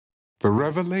The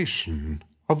revelation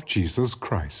of Jesus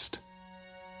Christ.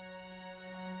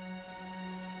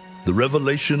 The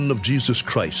revelation of Jesus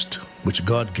Christ, which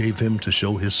God gave him to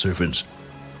show his servants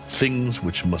things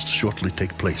which must shortly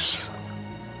take place.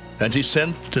 And he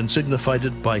sent and signified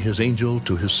it by his angel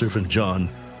to his servant John,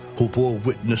 who bore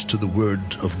witness to the word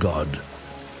of God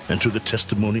and to the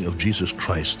testimony of Jesus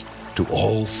Christ, to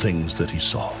all things that he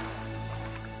saw.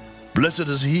 Blessed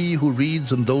is he who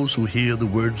reads and those who hear the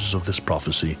words of this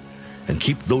prophecy, and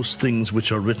keep those things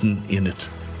which are written in it,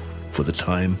 for the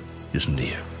time is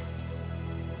near.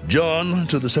 John,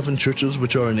 to the 7 churches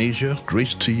which are in Asia,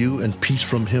 grace to you and peace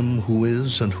from him who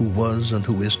is, and who was, and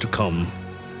who is to come,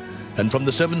 and from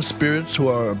the 7 spirits who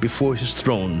are before his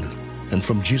throne, and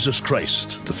from Jesus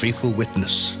Christ, the faithful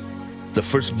witness, the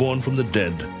firstborn from the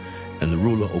dead, and the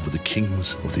ruler over the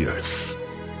kings of the earth.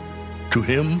 To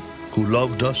him who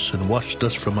loved us and washed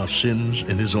us from our sins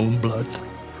in his own blood,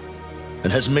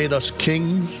 and has made us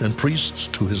kings and priests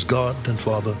to his God and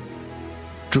Father,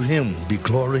 to him be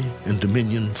glory and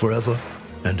dominion forever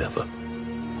and ever.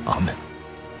 Amen.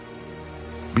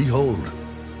 Behold,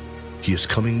 he is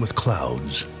coming with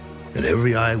clouds, and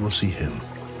every eye will see him,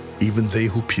 even they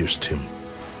who pierced him.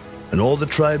 And all the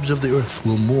tribes of the earth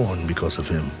will mourn because of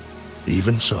him.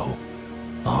 Even so,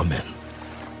 Amen.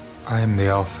 I am the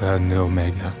Alpha and the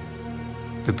Omega,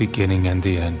 the beginning and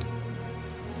the end,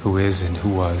 who is and who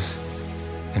was,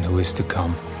 and who is to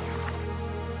come,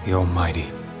 the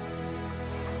Almighty.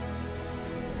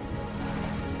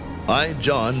 I,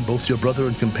 John, both your brother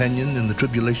and companion in the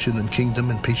tribulation and kingdom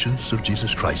and patience of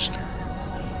Jesus Christ,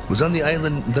 was on the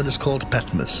island that is called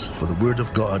Patmos for the word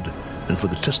of God and for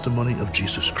the testimony of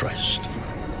Jesus Christ.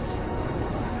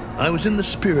 I was in the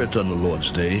Spirit on the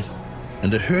Lord's day,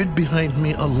 and I heard behind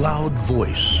me a loud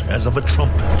voice as of a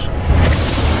trumpet.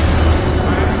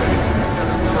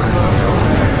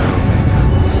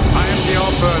 The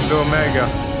Alpha and the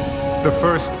Omega, the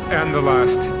first and the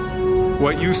last.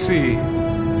 What you see,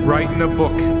 write in a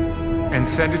book, and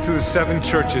send it to the 7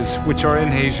 churches which are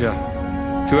in Asia,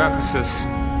 to Ephesus,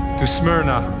 to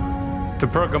Smyrna, to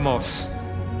Pergamos,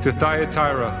 to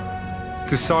Thyatira,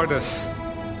 to Sardis,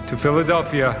 to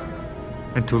Philadelphia,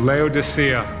 and to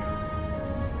Laodicea.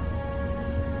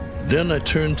 Then I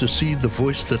turned to see the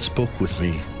voice that spoke with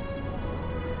me.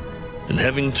 And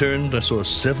having turned, I saw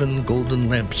 7 golden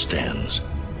lampstands,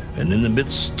 and in the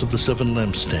midst of the 7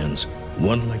 lampstands,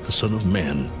 one like the Son of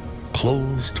Man,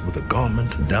 clothed with a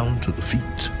garment down to the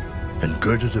feet, and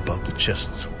girded about the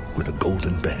chest with a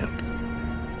golden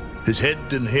band. His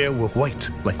head and hair were white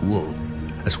like wool,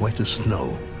 as white as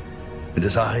snow, and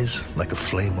his eyes like a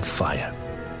flame of fire.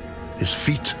 His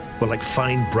feet were like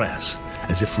fine brass,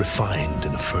 as if refined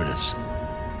in a furnace,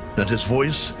 and his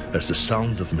voice as the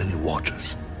sound of many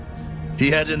waters. He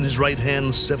had in his right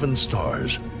hand 7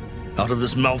 stars. Out of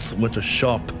his mouth went a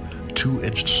sharp,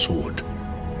 2-edged sword.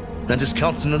 And his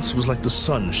countenance was like the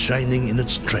sun shining in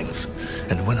its strength.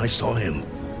 And when I saw him,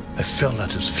 I fell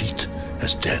at his feet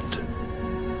as dead.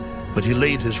 But he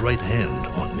laid his right hand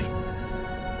on me.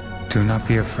 Do not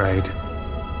be afraid.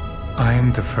 I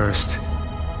am the first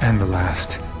and the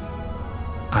last.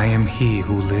 I am he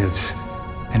who lives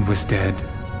and was dead,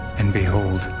 and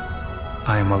behold,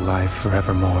 I am alive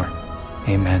forevermore.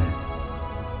 Amen.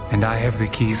 And I have the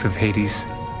keys of Hades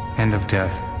and of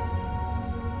death.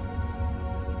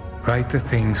 Write the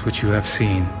things which you have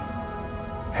seen,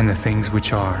 and the things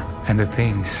which are, and the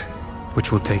things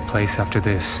which will take place after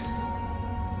this.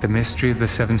 The mystery of the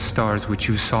 7 stars which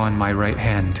you saw in my right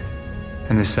hand,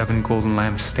 and the 7 golden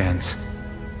lampstands.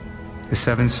 The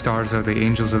 7 stars are the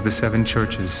angels of the 7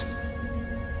 churches,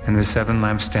 and the 7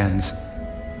 lampstands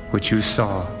which you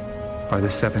saw are the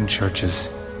 7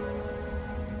 churches.